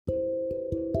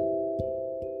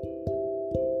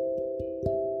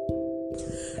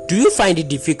Do you find it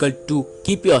difficult to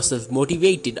keep yourself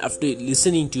motivated after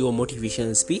listening to a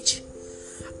motivational speech?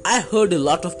 I heard a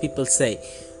lot of people say,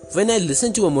 when I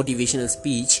listen to a motivational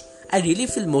speech, I really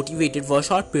feel motivated for a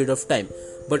short period of time,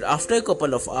 but after a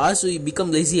couple of hours, we become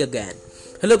lazy again.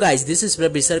 Hello guys, this is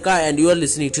Prabhi Sarkar and you are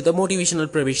listening to the Motivational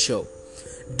Prabhi Show.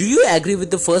 Do you agree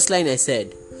with the first line I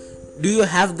said? Do you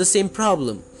have the same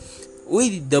problem?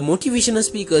 The motivational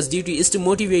speaker's duty is to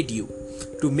motivate you,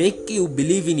 to make you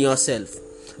believe in yourself.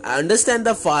 I understand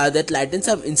the fire that lightens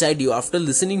up inside you after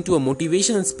listening to a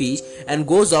motivational speech and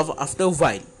goes off after a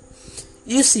while.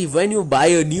 You see, when you buy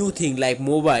a new thing like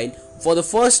mobile, for the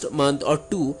first month or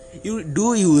two, you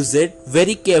do use it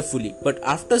very carefully, but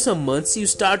after some months you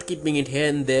start keeping it here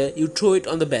and there, you throw it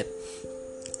on the bed.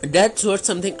 That's what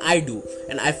something I do,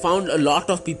 and I found a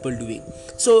lot of people doing.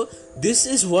 So this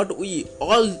is what we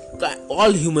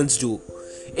all humans do.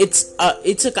 It's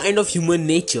a kind of human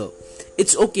nature.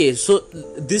 It's okay. So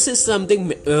this is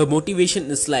something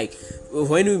motivation is like.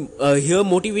 When we hear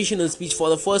motivational speech for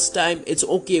the first time, it's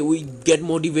okay, we get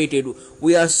motivated,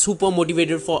 we are super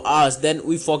motivated for hours, then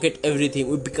we forget everything,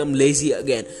 we become lazy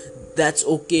again. That's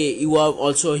okay, you are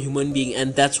also a human being,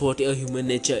 and that's what your human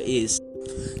nature is.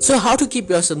 So how to keep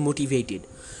yourself motivated?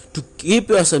 To keep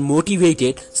yourself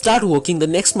motivated, start working the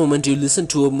next moment you listen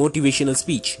to a motivational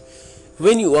speech.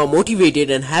 When you are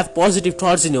motivated and have positive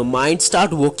thoughts in your mind,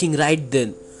 start working right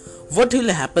then. What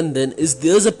will happen then is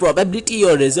there's a probability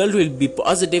your result will be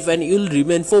positive and you'll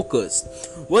remain focused.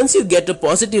 Once you get a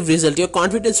positive result, your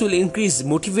confidence will increase,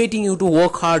 motivating you to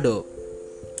work harder.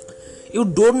 You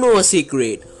don't know a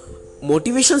secret.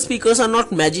 Motivational speakers are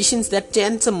not magicians that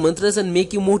chant some mantras and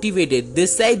make you motivated. They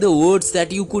say the words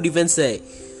that you could even say.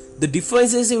 The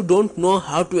difference is you don't know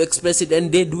how to express it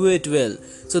and they do it well.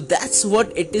 So that's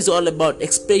what it is all about,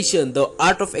 expression, the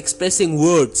art of expressing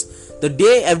words. The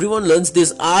day everyone learns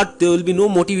this art, there will be no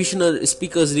motivational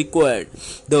speakers required.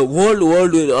 The world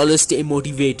will always stay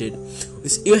motivated.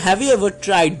 Have you ever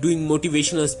tried doing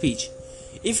motivational speech?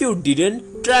 If you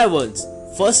didn't, try once.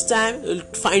 First time, you'll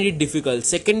find it difficult.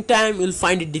 Second time, you'll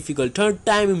find it difficult. Third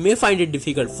time, you may find it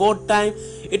difficult. Fourth time,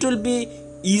 it will be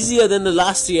easier than the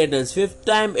last 3 attempts. Fifth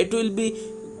time, it will be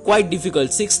quite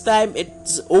difficult. Sixth time,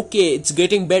 it's okay, it's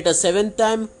getting better. Seventh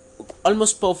time,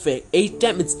 almost perfect. Eighth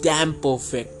time, it's damn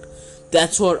perfect.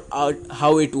 That's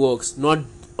how it works. Not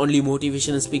only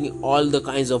motivational speaking, all the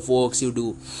kinds of works you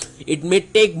do. It may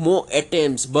take more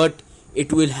attempts, but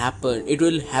it will happen. It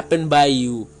will happen by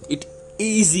you. It's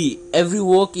easy. Every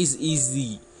work is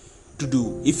easy to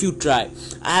do if you try.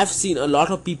 I have seen a lot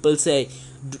of people say,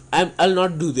 I'll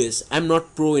not do this, I'm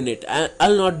not pro in it.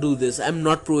 I'll not do this, I'm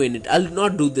not pro in it. I'll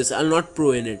not do this, I'll not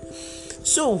pro in it.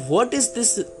 So what is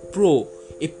this pro?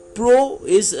 A pro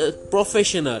is a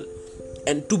professional.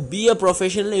 And to be a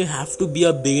professional, you have to be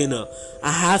a beginner.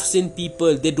 I have seen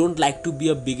people, they don't like to be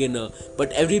a beginner,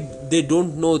 but they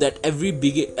don't know that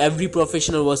every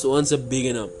professional was once a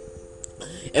beginner.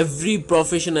 Every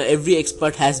professional, every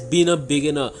expert has been a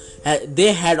beginner.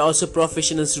 They had also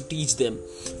professionals to teach them.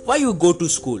 Why you go to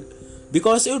school?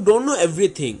 Because you don't know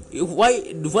everything. Why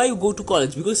you go to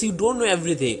college? Because you don't know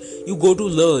everything. You go to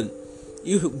learn.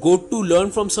 You go to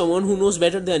learn from someone who knows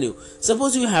better than you.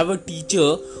 Suppose you have a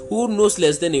teacher who knows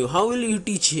less than you. How will he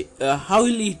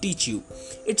teach you?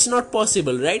 It's not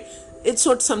possible, right? It's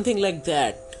not something like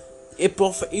that.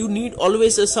 You need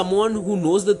always someone who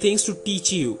knows the things to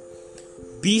teach you.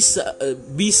 Be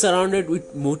surrounded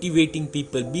with motivating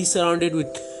people. Be surrounded with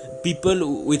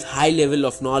people with high level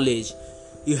of knowledge.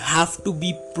 You have to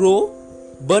be pro,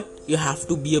 but you have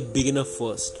to be a beginner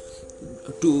first.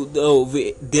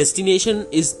 Destination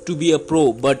is to be a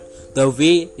pro, but the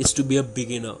way is to be a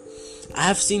beginner. I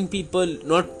have seen people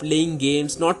not playing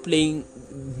games, not doing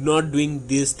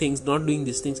these things.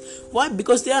 Why?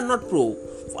 Because they are not pro.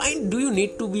 Why do you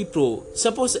need to be pro?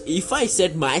 Suppose if I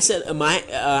said myself,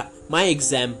 my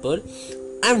example,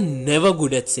 I'm never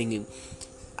good at singing.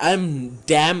 I'm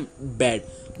damn bad.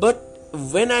 But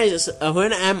when I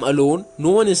am alone,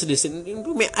 no one is listening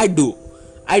to me. I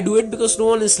do it because no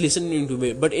one is listening to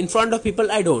me, but in front of people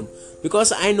I don't,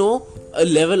 because I know a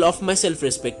level of my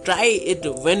self-respect. Try it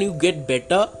when you get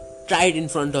better, try it in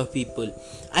front of people.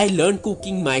 I learned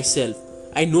cooking myself.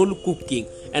 I know cooking,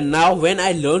 and now when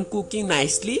I learn cooking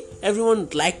nicely, everyone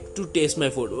like to taste my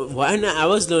food. When I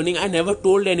was learning, I never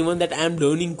told anyone that I am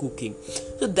learning cooking.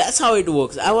 So that's how it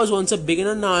works. I was once a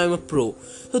beginner, now I am a pro.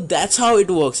 So that's how it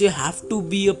works. You have to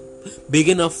be a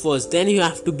beginner first, then you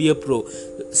have to be a pro.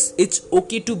 It's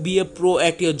okay to be a pro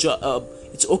at your job.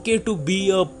 It's okay to be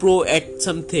a pro at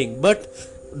something, but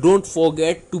don't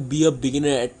forget to be a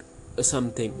beginner at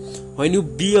something. When you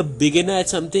be a beginner at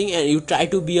something and you try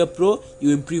to be a pro,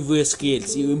 you improve your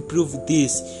skills, you improve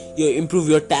this, you improve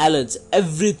your talents,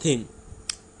 everything.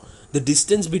 The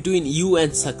distance between you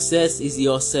and success is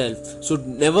yourself. So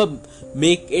never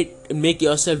make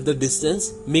yourself the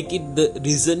distance, make it the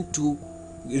reason to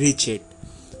reach it.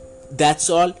 That's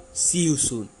all. See you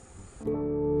soon.